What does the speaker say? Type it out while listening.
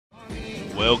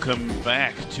Welcome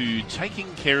back to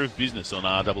Taking Care of Business on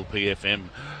RPPFM.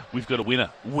 We've got a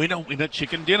winner,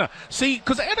 chicken dinner. See,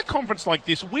 because at a conference like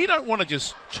this, we don't want to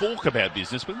just talk about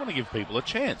business, we want to give people a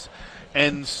chance.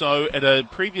 And so at a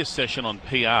previous session on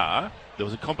PR, there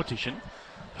was a competition.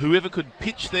 Whoever could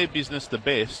pitch their business the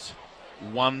best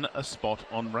won a spot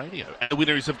on radio. And the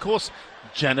winner is, of course,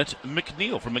 Janet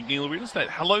McNeill from McNeill Real Estate.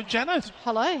 Hello, Janet.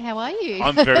 Hello, how are you?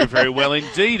 I'm very, very well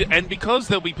indeed. And because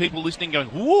there'll be people listening going,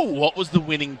 whoa, what was the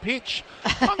winning pitch?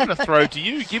 I'm going to throw to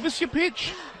you. Give us your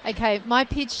pitch. Okay, my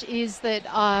pitch is that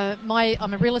I'm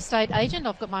a real estate agent.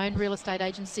 I've got my own real estate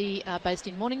agency based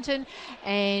in Mornington,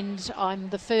 and I'm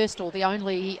the first or the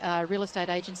only real estate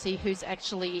agency who's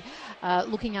actually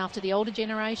looking after the older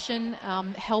generation,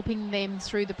 helping them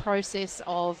through the process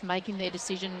of making their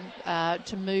decision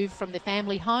to move from their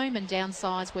family home and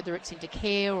downsize, whether it's into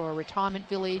care or a retirement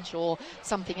village or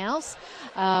something else.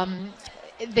 I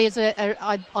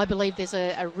believe there's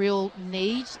a real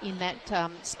need in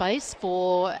that space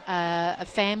for a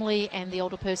family and the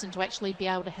older person to actually be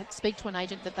able to speak to an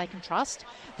agent that they can trust,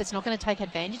 that's not going to take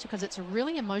advantage, because it's a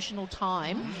really emotional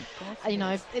time.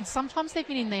 Sometimes they've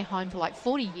been in their home for like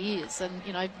 40 years, and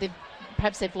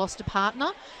perhaps they've lost a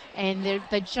partner and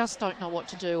they just don't know what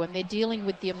to do, and they're dealing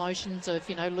with the emotions of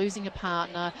losing a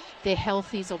partner. Their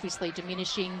health is obviously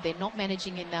diminishing, they're not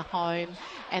managing in their home,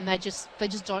 and they just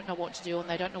don't know what to do, and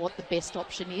they don't know what the best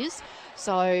option is.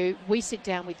 So we sit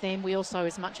down with them. We also,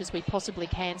 as much as we possibly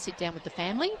can, sit down with the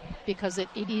family, because it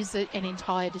is an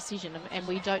entire decision, and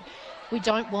we don't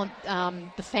want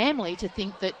the family to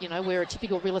think that we're a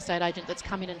typical real estate agent that's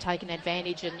come in and taken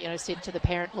advantage and said to the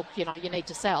parent, look, you need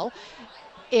to sell.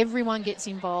 Everyone gets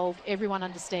involved. Everyone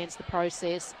understands the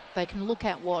process. They can look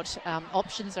at what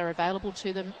options are available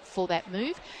to them for that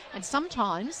move. And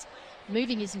sometimes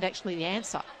moving isn't actually the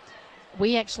answer.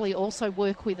 We actually also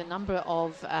work with a number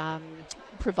of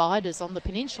providers on the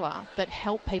peninsula that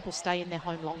help people stay in their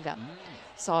home longer.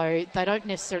 So they don't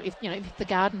necessarily, if the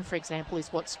garden, for example, is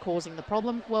what's causing the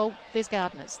problem, well, there's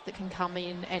gardeners that can come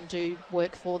in and do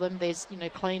work for them. There's,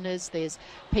 cleaners, there's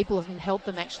people who can help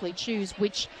them actually choose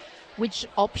which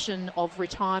option of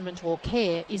retirement or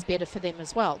care is better for them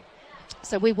as well.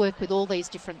 So we work with all these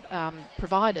different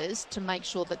providers to make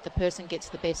sure that the person gets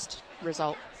the best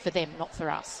result for them, not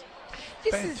for us.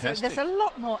 There's a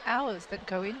lot more hours that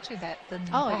go into that than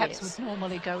perhaps would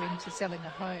normally go into selling a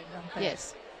home, aren't there?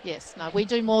 Yes. No, we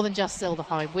do more than just sell the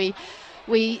home.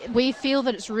 We feel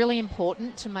that it's really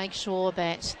important to make sure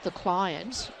that the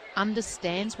client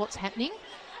understands what's happening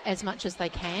as much as they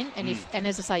can. And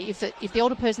as I say, if the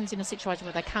older person's in a situation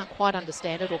where they can't quite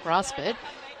understand it or grasp it,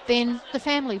 then the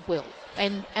family will.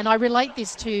 And I relate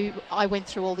this to, I went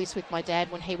through all this with my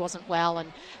dad when he wasn't well,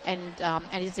 and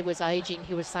as he was aging,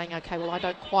 he was saying, okay, well, I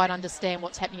don't quite understand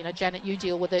what's happening. Janet, you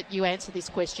deal with it, you answer this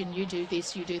question, you do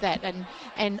this, you do that.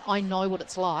 And I know what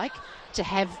it's like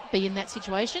to be in that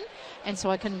situation, and so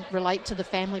I can relate to the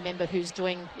family member who's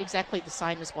doing exactly the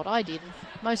same as what I did. And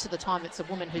most of the time it's a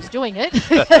woman who's doing it.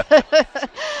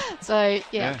 So,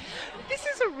 yeah. This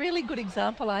is a really good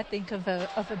example, I think, of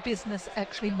a business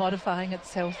actually modifying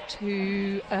itself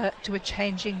to a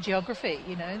changing geography,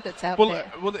 that's out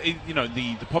there. Well,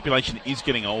 the population is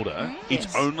getting older. Yes.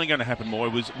 It's only going to happen more.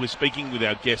 We're speaking with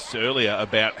our guests earlier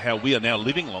about how we are now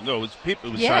living longer. It was Pip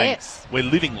who was saying we're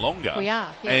living longer. We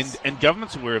are, yes. And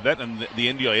government's aware of that, and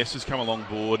the NDIS has come along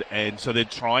board, and so they're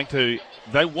trying to...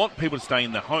 They want people to stay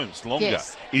in their homes longer.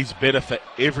 Yes. It's better for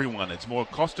everyone. It's more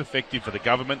cost-effective for the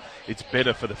government. It's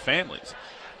better for the families.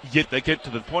 Yet they get to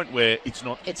the point where it's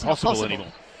not possible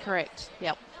anymore. Correct,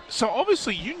 yep. So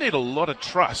obviously you need a lot of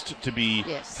trust to be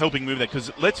helping move that,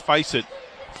 because let's face it,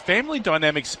 family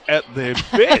dynamics at their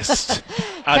best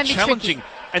are challenging. Tricky.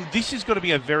 And this is going to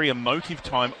be a very emotive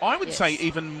time. I would say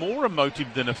even more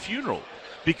emotive than a funeral,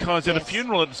 because at a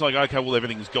funeral it's like, okay, well,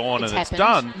 everything's gone and it's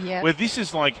done. Yep. Where this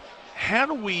is like, how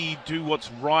do we do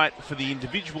what's right for the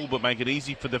individual but make it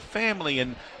easy for the family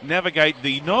and navigate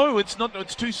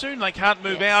it's too soon, they can't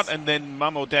move out, and then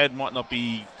mum or dad might not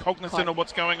be cognizant of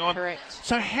what's going on. Correct.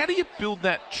 So how do you build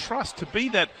that trust to be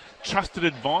that trusted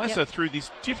advisor through this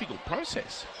difficult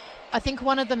process? I think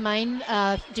one of the main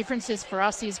differences for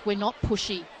us is we're not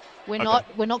pushy. We're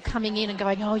not coming in and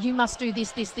going, oh, you must do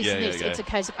this, and this. Yeah. It's a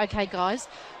case of, okay, guys,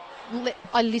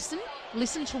 I listen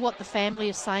to what the family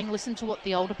is saying, listen to what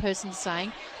the older person's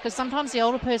saying, because sometimes the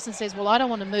older person says, well, I don't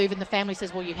want to move, and the family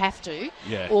says, well, you have to,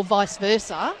 or vice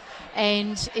versa.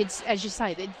 And it's, as you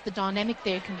say, the dynamic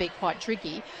there can be quite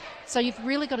tricky. So you've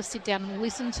really got to sit down and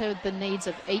listen to the needs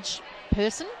of each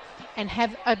person and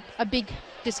have a big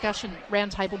discussion,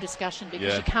 roundtable discussion,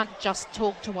 because you can't just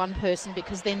talk to one person,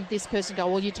 because then this person go,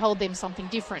 well, you told them something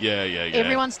different. Yeah.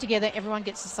 Everyone's together, everyone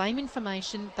gets the same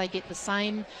information, they get the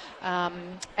same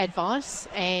advice,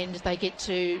 and they get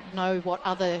to know what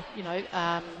other,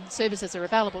 services are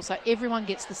available. So everyone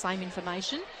gets the same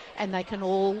information, and they can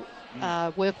all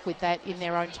work with that in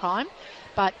their own time.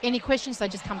 But any questions, they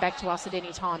just come back to us at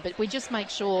any time. But we just make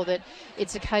sure that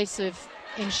it's a case of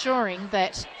ensuring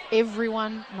that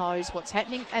everyone knows what's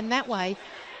happening, and that way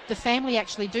the family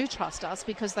actually do trust us,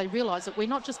 because they realise that we're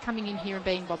not just coming in here and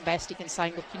being bombastic and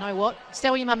saying, look, you know what,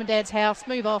 sell your mum and dad's house,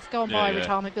 move off, go and buy a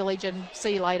retirement village and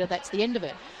see you later, that's the end of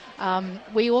it.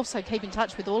 We also keep in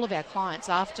touch with all of our clients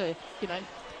after,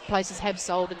 places have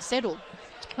sold and settled.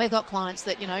 We've got clients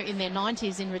that, in their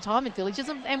 90s in retirement villages,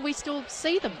 and we still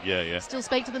see them. Still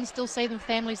speak to them, still see them,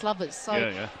 families, lovers.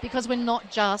 So because we're not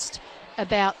just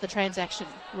about the transaction,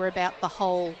 we're about the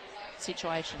whole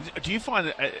situation. Do you find,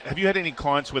 have you had any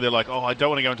clients where they're like, oh, I don't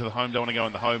want to go into the home, don't want to go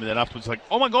in the home, and then afterwards like,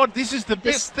 oh my God, this is the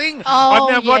best thing. I've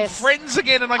now got friends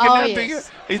again and I can now do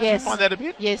it. Do you find that a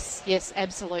bit? Yes,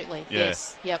 absolutely. Yeah.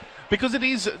 Yes, yep. Because it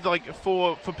is like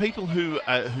for people who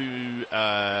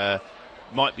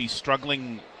might be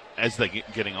struggling as they're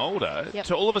getting older,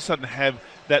 to all of a sudden have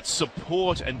that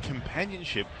support and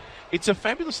companionship, it's a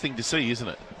fabulous thing to see, isn't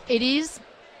it? It is,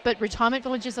 but retirement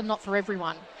villages are not for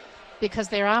everyone, because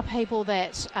there are people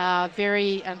that are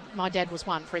very, and my dad was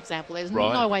one, for example. There's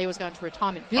no way he was going to a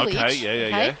retirement village.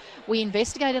 Okay. We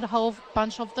investigated a whole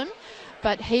bunch of them,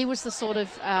 but he was the sort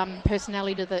of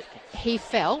personality that he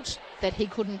felt that he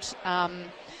couldn't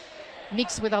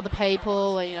mix with other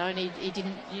people, and he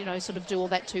didn't, sort of do all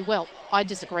that too well. I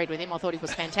disagreed with him. I thought he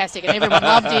was fantastic, and everyone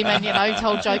loved him, and, he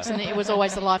told jokes, and it was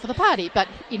always the life of the party. But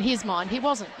in his mind, he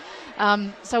wasn't.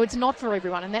 So it's not for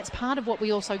everyone, and that's part of what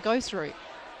we also go through.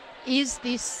 Is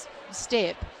this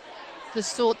step the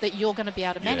sort that you're going to be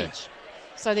able to manage?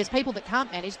 So there's people that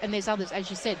can't manage, and there's others, as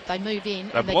you said, they move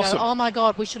in and they go, oh my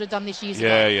God, we should have done this years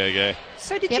ago. Yeah.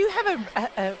 So did you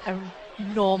have a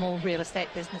normal real estate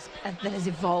business that has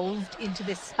evolved into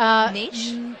this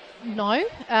niche? No.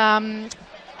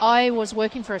 I was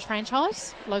working for a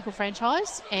local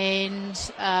franchise,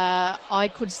 and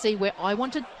I could see where I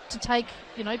wanted to take,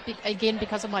 again,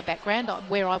 because of my background,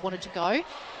 where I wanted to go.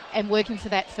 And working for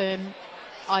that firm,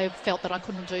 I felt that I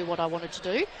couldn't do what I wanted to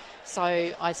do. So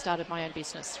I started my own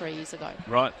business 3 years ago.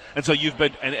 Right. And so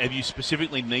have you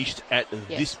specifically niched at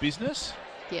this business?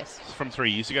 Yes. From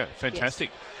 3 years ago.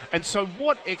 Fantastic. Yes. And so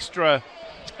what extra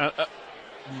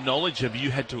knowledge have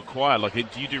you had to acquire? Like,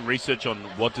 do you do research on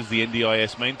what does the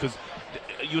NDIS mean? Because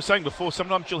you were saying before,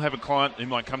 sometimes you'll have a client who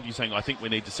might come to you saying, I think we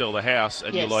need to sell the house.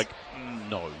 And you're like,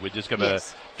 no, we're just going to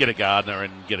get a gardener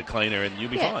and get a cleaner and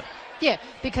you'll be fine. Yeah,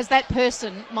 because that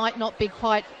person might not be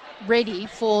quite ready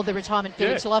for the retirement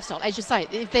village lifestyle. As you say,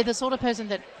 if they're the sort of person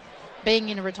that being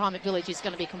in a retirement village is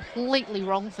going to be completely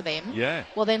wrong for them,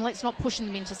 well then let's not push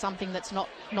them into something that's not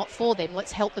for them.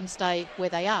 Let's help them stay where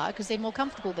they are, because they're more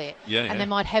comfortable there. And they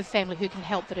might have family who can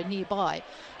help that are nearby.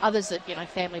 Others that,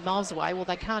 family miles away, well,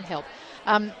 they can't help.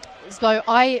 So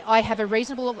I have a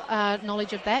reasonable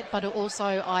knowledge of that, but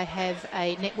also I have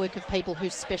a network of people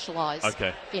who specialise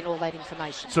in all that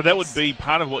information. So that would be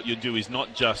part of what you do, is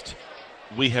not just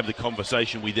we have the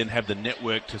conversation, we then have the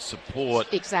network to support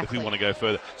if we want to go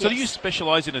further. So do you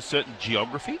specialise in a certain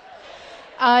geography?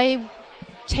 I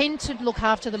tend to look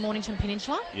after the Mornington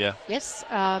Peninsula. Yeah. Yes,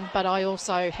 but I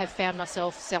also have found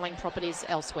myself selling properties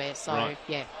elsewhere. So,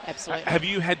 yeah, absolutely. Have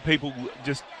you had people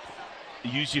just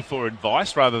use you for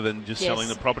advice rather than just selling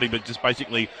the property, but just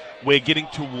basically, we're getting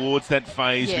towards that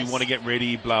phase, we want to get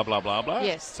ready, blah, blah, blah, blah?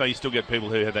 Yes. So you still get people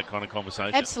who have that kind of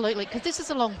conversation? Absolutely, because this is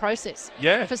a long process.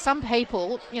 Yeah. For some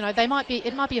people, it might be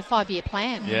a 5-year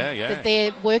plan that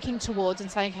they're working towards and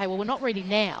saying, okay, well, we're not ready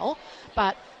now,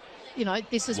 but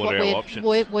this is what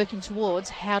we're working towards.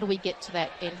 How do we get to that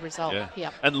end result?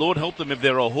 Yeah. And Lord help them if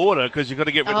they're a hoarder, because you've got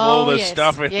to get rid of all this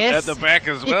stuff at the back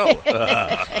as well.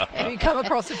 Have you come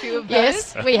across a few of those?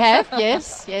 Yes, we have.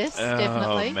 Yes,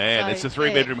 definitely. Oh, man. So, it's a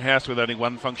 3-bedroom house with only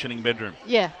one functioning bedroom.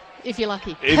 Yeah. If you're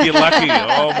lucky. If you're lucky.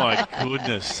 Oh,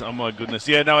 my goodness.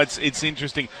 Yeah, no, it's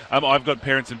interesting. I've got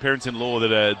parents and parents-in-law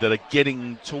that are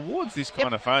getting towards this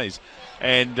kind of phase.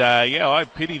 And, I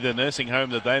pity the nursing home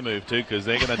that they move to, because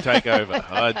they're going to take over,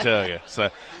 I tell you. So,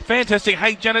 fantastic.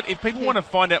 Hey, Janet, if people want to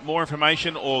find out more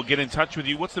information or get in touch with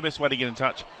you, what's the best way to get in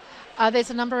touch?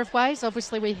 There's a number of ways.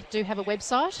 Obviously, we do have a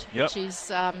website, which is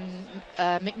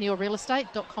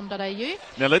McNeillRealestate.com.au.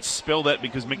 Now, let's spell that,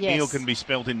 because McNeill can be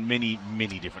spelled in many,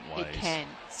 many different ways. It can.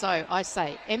 So I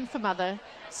say M for mother,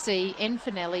 C, N for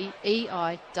Nelly,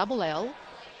 E-I-L-L,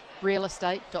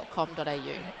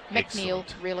 McNeillRealestate.com.au.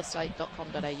 Excellent.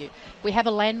 McNeillRealestate.com.au. We have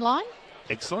a landline,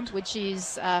 Excellent. which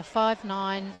is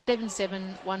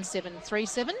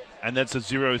 59771737. And that's a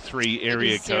 03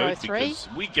 area is code 03. because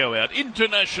we go out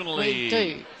internationally. We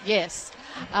do, yes.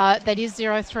 That is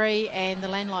 03, and the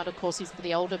landline, of course, is for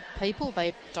the older people.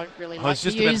 They don't really I like was to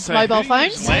just about to use say, mobile who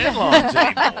uses phones.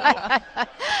 landlines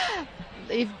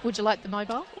anymore? Would you like the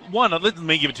mobile? Let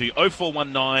me give it to you.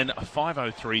 0419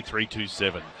 503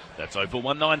 327. That's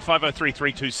 0419 503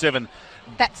 327.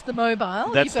 That's the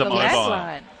mobile. That's You've got the a mobile.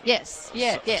 landline. Yes,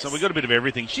 yes. So we've got a bit of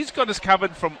everything. She's got us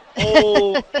covered from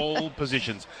all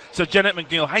positions. So Janet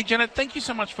McNeill. Hey, Janet, thank you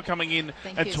so much for coming in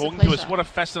Thank and you. It's a talking to us. pleasure. What a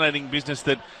fascinating business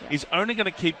that is only going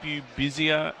to keep you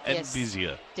busier and Yes.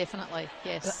 busier. Definitely,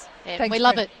 yes. Thanks We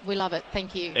love very- it. We love it.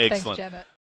 Thank you. Excellent. Thanks, Janet.